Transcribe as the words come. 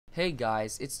Hey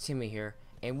guys, it's Timmy here,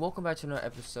 and welcome back to another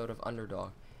episode of Underdog.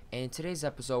 And in today's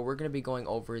episode, we're going to be going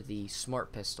over the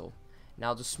Smart Pistol.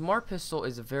 Now, the Smart Pistol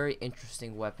is a very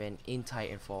interesting weapon in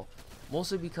Titanfall,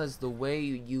 mostly because the way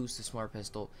you use the Smart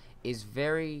Pistol is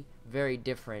very, very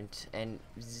different and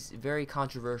very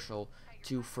controversial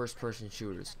to first-person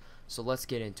shooters. So let's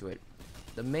get into it.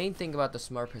 The main thing about the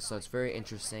Smart Pistol that's very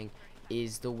interesting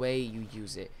is the way you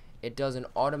use it. It does an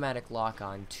automatic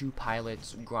lock-on to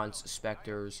pilots, grunts,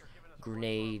 specters,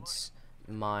 grenades,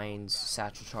 mines,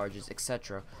 satchel charges,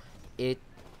 etc. It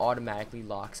automatically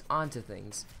locks onto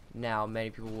things. Now,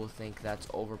 many people will think that's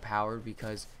overpowered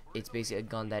because it's basically a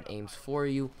gun that aims for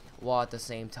you, while at the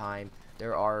same time,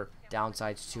 there are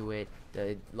downsides to it.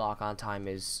 The lock-on time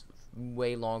is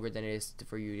way longer than it is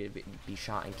for you to be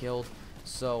shot and killed.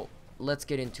 So, let's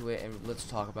get into it and let's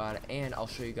talk about it, and I'll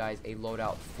show you guys a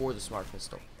loadout for the Smart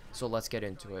Pistol. So let's get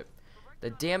into it. The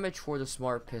damage for the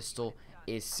Smart Pistol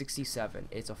is 67.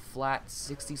 It's a flat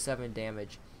 67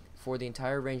 damage for the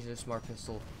entire range of the Smart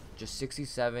Pistol. Just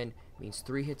 67 means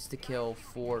 3 hits to kill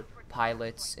for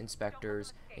pilots,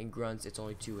 inspectors, and grunts. It's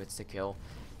only 2 hits to kill.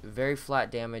 Very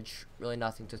flat damage, really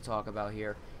nothing to talk about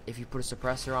here. If you put a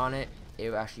suppressor on it,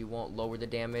 it actually won't lower the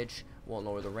damage, won't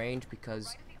lower the range,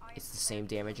 because it's the same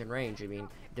damage and range. I mean,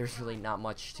 there's really not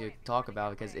much to talk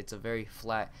about because it's a very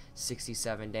flat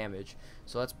 67 damage.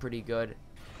 So that's pretty good,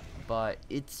 but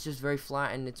it's just very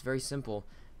flat and it's very simple.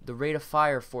 The rate of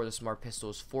fire for the Smart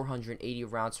Pistol is 480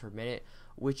 rounds per minute,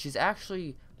 which is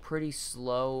actually pretty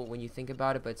slow when you think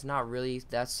about it, but it's not really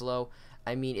that slow.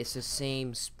 I mean, it's the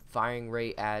same firing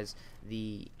rate as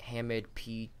the Hamid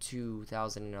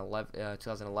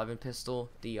P2011 pistol,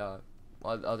 the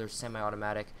other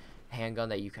semi-automatic handgun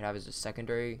that you could have as a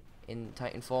secondary in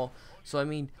Titanfall. So I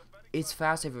mean, it's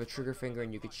fast if you have a trigger finger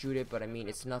and you could shoot it, but I mean,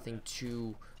 it's nothing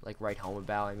to like write home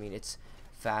about. I mean, it's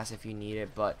fast if you need it,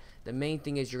 but the main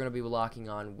thing is you're going to be locking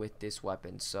on with this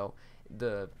weapon, so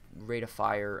the rate of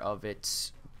fire of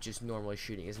it just normally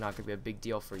shooting is not going to be a big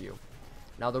deal for you.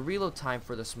 Now, the reload time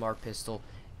for the Smart Pistol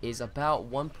is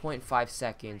about 1.5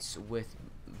 seconds with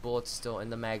bullets still in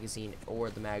the magazine or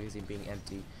the magazine being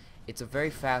empty. It's a very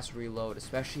fast reload,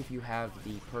 especially if you have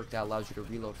the perk that allows you to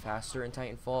reload faster in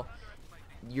Titanfall.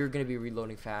 You're going to be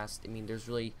reloading fast. I mean, there's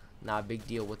really not a big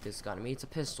deal with this gun. I mean, it's a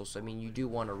pistol, so I mean, you do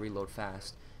want to reload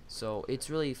fast. So it's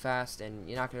really fast, and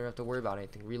you're not going to have to worry about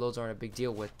anything. Reloads aren't a big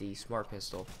deal with the Smart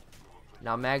Pistol.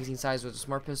 Now, magazine size with the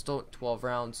Smart Pistol, 12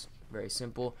 rounds. Very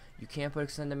simple. You can't put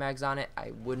extended mags on it.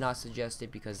 I would not suggest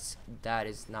it because that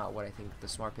is not what I think the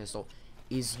Smart Pistol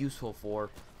is useful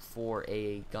for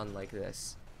a gun like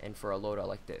this and for a loadout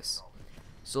like this.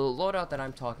 So the loadout that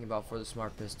I'm talking about for the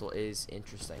Smart Pistol is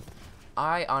interesting.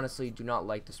 I honestly do not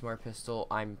like the Smart Pistol.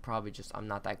 I'm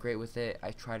not that great with it. I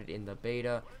tried it in the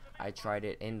beta. I tried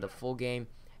it in the full game.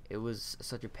 It was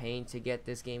such a pain to get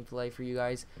this gameplay for you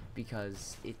guys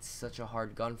because it's such a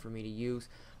hard gun for me to use.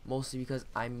 Mostly because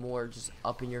I'm more just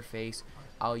up in your face.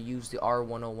 I'll use the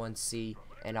R101C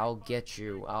and I'll get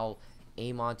you. I'll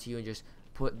aim onto you and just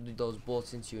put those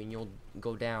bullets into you and you'll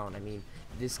go down. I mean,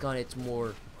 this gun, it's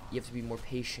more, you have to be more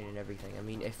patient and everything. I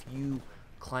mean, if you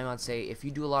climb on, say, if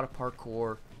you do a lot of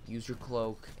parkour, use your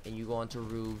cloak, and you go onto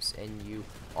roofs, and you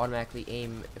automatically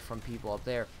aim from people up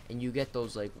there, and you get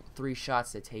those, like, 3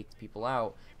 shots that take people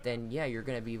out, then, yeah, you're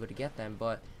going to be able to get them,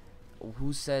 but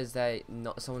who says that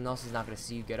someone else is not going to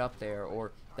see you get up there,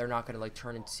 or they're not going to, like,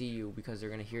 turn and see you because they're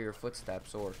going to hear your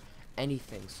footsteps, or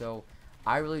anything. So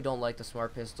I really don't like the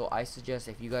Smart Pistol. I suggest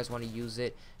if you guys want to use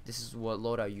it, this is what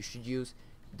loadout you should use.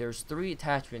 There's 3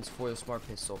 attachments for the Smart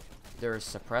Pistol. There's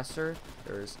suppressor,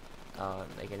 there's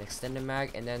like an extended mag,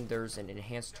 and then there's an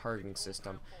enhanced targeting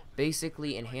system.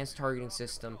 Basically, enhanced targeting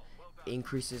system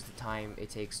increases the time it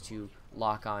takes to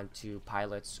lock on to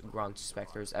pilots, grunts,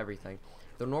 specters, everything.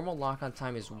 The normal lock-on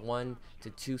time is 1 to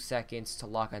 2 seconds to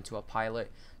lock onto a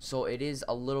pilot, so it is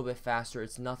a little bit faster.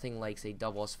 It's nothing like, say,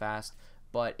 double as fast,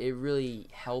 but it really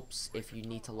helps if you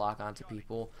need to lock onto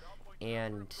people,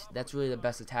 and that's really the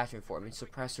best attachment for it. I mean,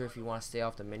 suppressor if you want to stay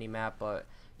off the mini-map, but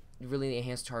really the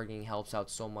enhanced targeting helps out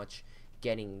so much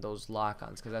getting those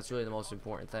lock-ons, because that's really the most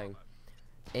important thing.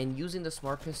 And using the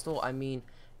Smart Pistol, I mean,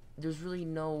 there's really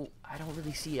I don't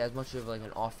really see it as much of like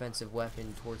an offensive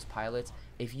weapon towards pilots.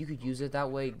 If you could use it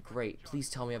that way, great. Please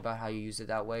tell me about how you use it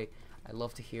that way. I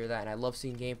love to hear that, and I love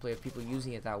seeing gameplay of people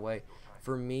using it that way.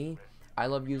 For me, I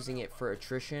love using it for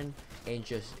attrition and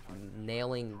just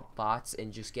nailing bots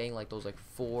and just getting like those like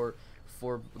four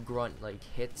grunt like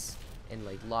hits and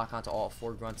like lock onto all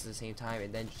 4 grunts at the same time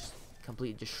and then just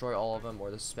completely destroy all of them, or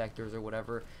the specters or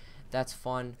whatever. That's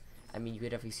fun. I mean, you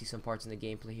could definitely see some parts in the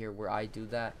gameplay here where I do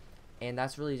that, and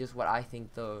that's really just what I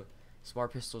think the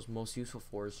Smart Pistol is most useful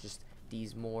for is just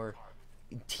these more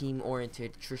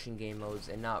team-oriented attrition game modes,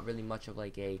 and not really much of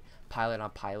like a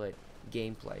pilot-on-pilot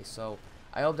gameplay. So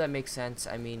I hope that makes sense.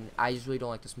 I mean, I just really don't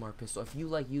like the Smart Pistol. If you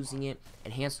like using it,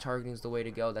 enhanced targeting is the way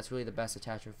to go. That's really the best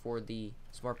attachment for the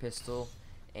Smart Pistol.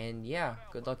 And yeah,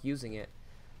 good luck using it.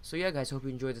 So yeah, guys, hope you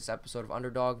enjoyed this episode of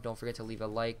Underdog. Don't forget to leave a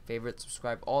like, favorite,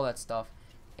 subscribe, all that stuff.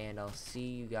 And I'll see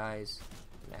you guys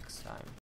next time.